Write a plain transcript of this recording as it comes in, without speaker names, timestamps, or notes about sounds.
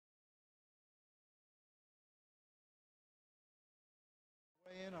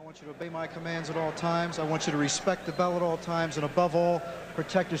I want you to obey my commands at all times. I want you to respect the bell at all times, and above all,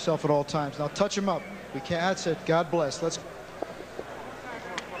 protect yourself at all times. Now touch him up. We can't. That's it. God bless. Let's.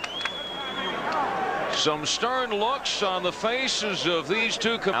 Some stern looks on the faces of these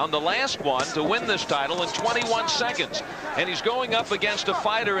two. The last one to win this title in 21 seconds. And he's going up against a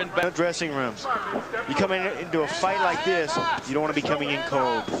fighter in the dressing rooms. You come into a fight like this, you don't want to be coming in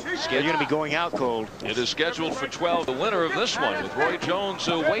cold. You're going to be going out cold. It is scheduled for 12. The winner of this one with Roy Jones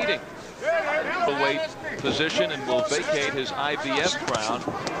waiting. The weight position and will vacate his IBF crown.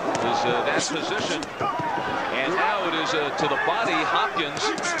 Is that position. And now it is to the body. Hopkins.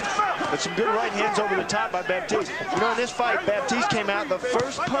 But some good right hands over the top by Baptiste. You know, in this fight, Baptiste came out. The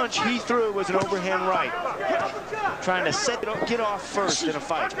first punch he threw was an overhand right. Trying to get off first in a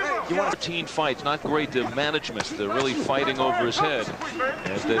fight. You want 13 fights, not great management. They're really fighting over his head.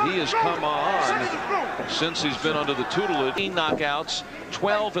 As that he has come on since he's been under the tutelage. 18 knockouts,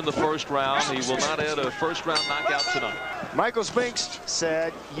 12 in the first round. He will not add a first-round knockout tonight. Michael Spinks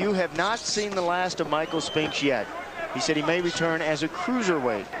said, "You have not seen the last of Michael Spinks yet." He said he may return as a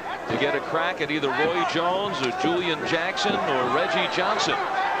cruiserweight. To get a crack at either Roy Jones or Julian Jackson or Reggie Johnson.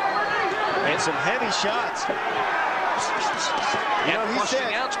 And some heavy shots. You know, he said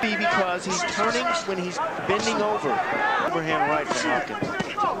because he's turning when he's bending over. Overhand right from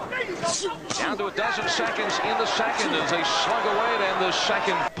Hopkins. Down to a dozen seconds in the second as they slug away at the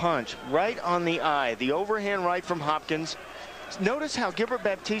second. Punch right on the eye. The overhand right from Hopkins. Notice how Gilbert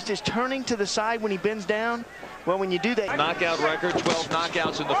Baptist is turning to the side when he bends down. Well, when you do that. Knockout record, 12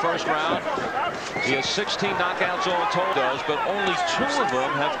 knockouts in the first round. He has 16 knockouts all told, but only 2 of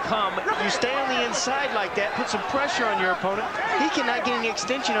them have come. You stay on the inside like that, put some pressure on your opponent. He cannot get any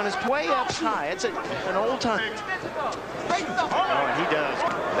extension on his way up high. It's an old time. Oh, and he does.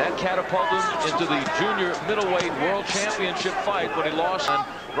 That catapulted him into the junior middleweight world championship fight when he lost on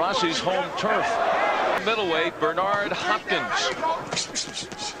Rossi's home turf. Middleweight Bernard Hopkins.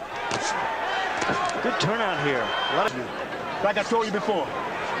 Good turnout here. Like I told you before,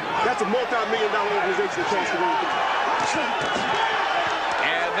 that's a multi-million-dollar organization that takes the win.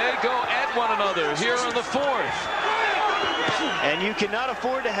 And they go at one another here in the 4th. And you cannot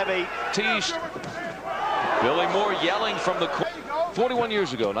afford to have a teased. Billy Moore yelling from the corner. 41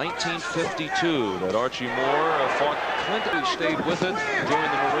 years ago, 1952, that Archie Moore fought Clinton. He stayed with it,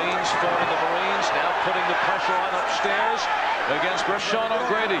 joined the Marines, fought in the Marines, now putting the pressure on upstairs against Sean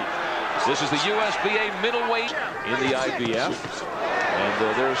O'Grady. This is the USBA middleweight in the IBF.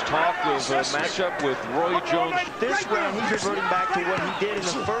 And there's talk of a matchup with Roy Jones. This round, he's reverting back to what he did in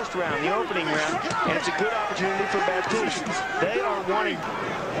the first round, the opening round, and it's a good opportunity for Baptiste. They are wanting.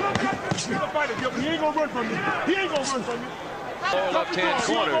 He ain't gonna run from you. He ain't gonna run from you. Left-hand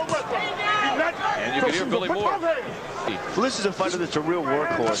corner. And you can hear Billy Moore. Well, this is a fighter that's a real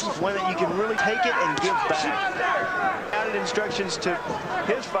workhorse, one that you can really take it and give back. Added instructions to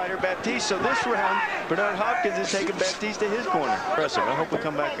his fighter, Baptiste. So this round, Bernard Hopkins is taking Baptiste to his corner. Impressive. I hope we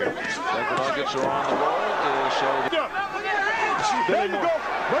come back here. The Nuggets are on the roll. There you go.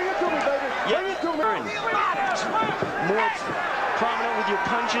 Bring it to me, baby. Bring it to me. More prominent with your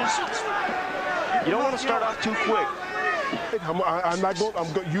punches. You don't want to start off too quick. I'm not going.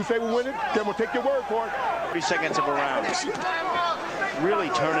 You say we win it, then we'll take your word for it. 30 seconds of a round. Really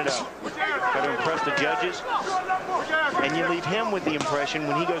turn it up. Got to impress the judges. And you leave him with the impression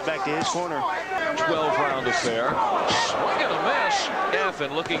when he goes back to his corner. 12-round affair. Swing and a miss.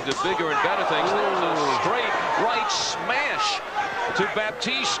 And looking to bigger and better things. Straight right smash to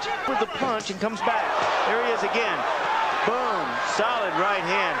Baptiste. With the punch and comes back. There he is again. Boom. Solid right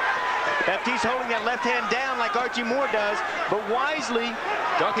hand. Baptiste holding that left hand down like Archie Moore does, but wisely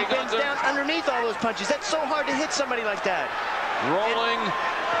he bends down underneath all those punches. That's so hard to hit somebody like that. Rolling.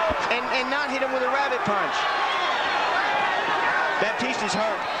 And not hit him with a rabbit punch. Baptiste is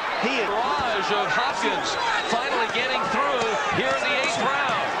hurt. He is. Barrage of Hopkins finally getting through here in the 8th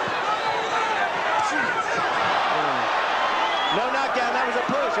round. No knockdown. That was a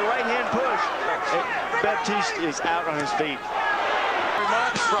push, a right hand push. Baptiste is out on his feet.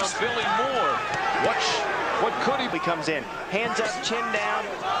 Remarks from Billy Moore. What could he? He comes in, hands up, chin down,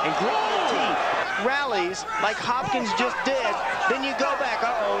 and gritting the teeth. Rallies like Hopkins just did. Then you go back.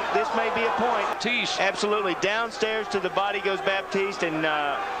 Uh-oh, this may be a point. Baptiste. Absolutely. Downstairs to the body goes Baptiste, and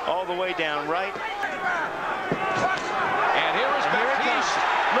all the way down, right? And here is Baptiste.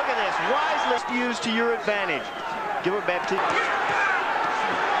 Look at this. Wisely used to your advantage. Gilbert Baptiste.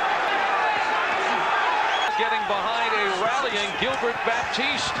 Getting behind a rallying Gilbert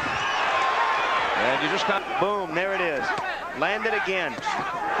Baptiste. And you just got boom, there it is. Landed again.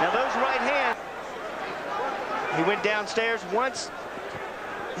 Now those right hands. He went downstairs once.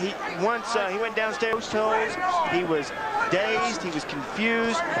 He went downstairs toes. He was dazed. He was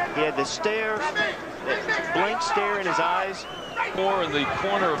confused. He had the stare, that blank stare in his eyes. More in the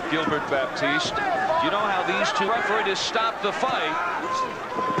corner of Gilbert Baptist. You know how these two refereed to stop the fight,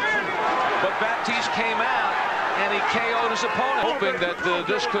 but Baptiste came out and he KO'd his opponent, hoping that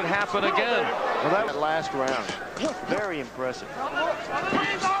this could happen again. Well, that was last round. Very impressive. The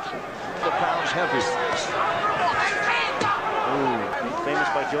pounds heavy. Ooh, famous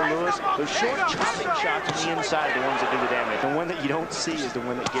by Joe Louis. Those short chopping shots on the inside are the ones that do the damage. The one that you don't see is the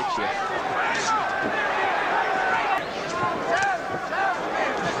one that gets you.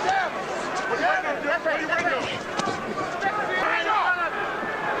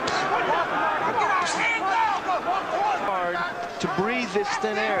 Hard to breathe this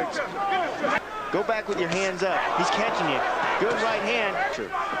thin air. Go back with your hands up. He's catching you. Good right hand.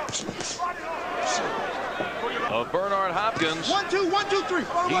 Bernard Hopkins. 1, 2, 1, 2, 3.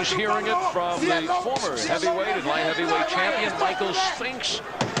 He's hearing it from the former heavyweight and light heavyweight champion, Michael Spinks.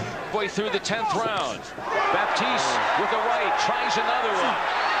 Way through the 10th round. Baptiste with the right tries another one.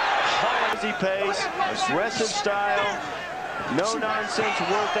 Easy pace, aggressive style, no nonsense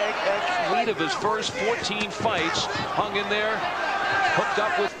work ethic. Lead of his first 14 fights, hung in there, hooked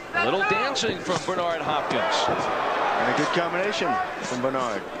up with a little dancing from Bernard Hopkins. And a good combination from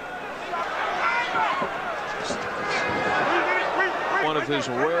Bernard. One of his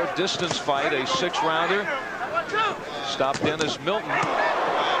rare distance fight, a 6-rounder. Stopped Dennis Milton.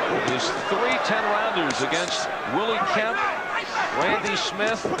 His 3 10-rounders against Willie Kemp, Randy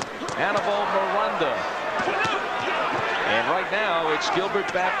Smith, Hannibal Miranda. And right now it's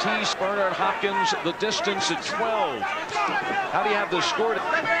Gilbert Baptiste, Bernard Hopkins, the distance at 12. How do you have this scored?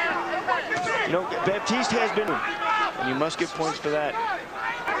 You know, Baptiste has been, and you must give points for that.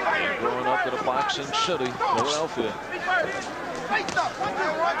 And growing up in a boxing city, Philadelphia.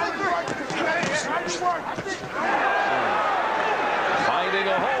 Finding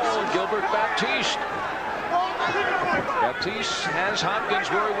a hole, Gilbert Baptiste. Baptiste has Hopkins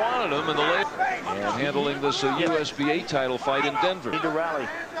where he wanted him in the late, and handling this USBA title fight in Denver. Need to rally.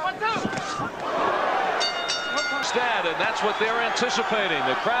 Instead, and that's what they're anticipating.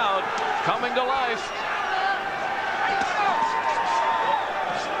 The crowd coming to life.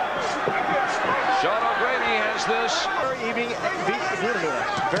 Sean O'Grady has this.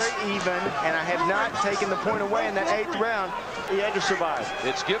 Very even, and I have not taken the point away in that 8th round. He had to survive.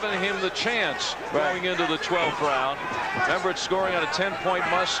 It's given him the chance going into the 12th round. Remember, it's scoring on a 10-point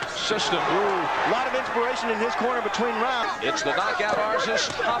must system. Ooh, a lot of inspiration in his corner between rounds. It's the knockout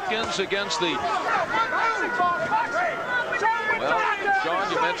artist Hopkins against the... Well, Sean,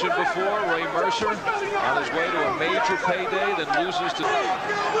 you mentioned before, Ray Mercer on his way to a major payday, then loses to...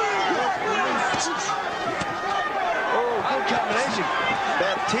 Oh, good combination.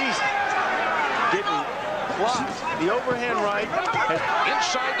 Baptiste getting blocked. The overhand right.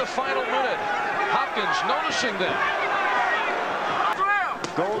 Inside the final minute. Hopkins noticing that.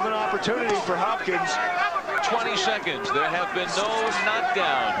 Golden opportunity for Hopkins. 20 seconds. There have been no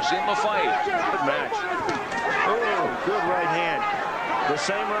knockdowns in the fight. Good match. Oh, good right hand. The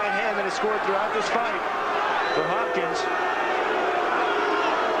same right hand that has scored throughout this fight for Hopkins.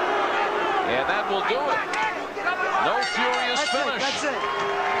 And that will do it. No furious finish. That's it.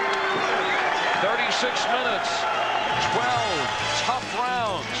 36 minutes. 12 tough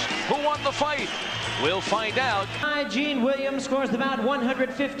rounds. Who won the fight? We'll find out. Gene Williams scores the bout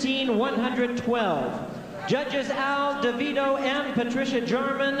 115-112. Judges Al, DeVito, and Patricia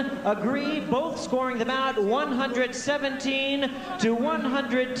Jarman agree, both scoring the bout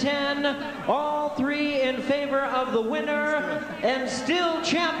 117-110. All 3 in favor of the winner and still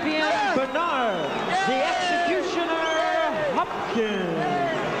champion Bernard, the Executioner Hopkins.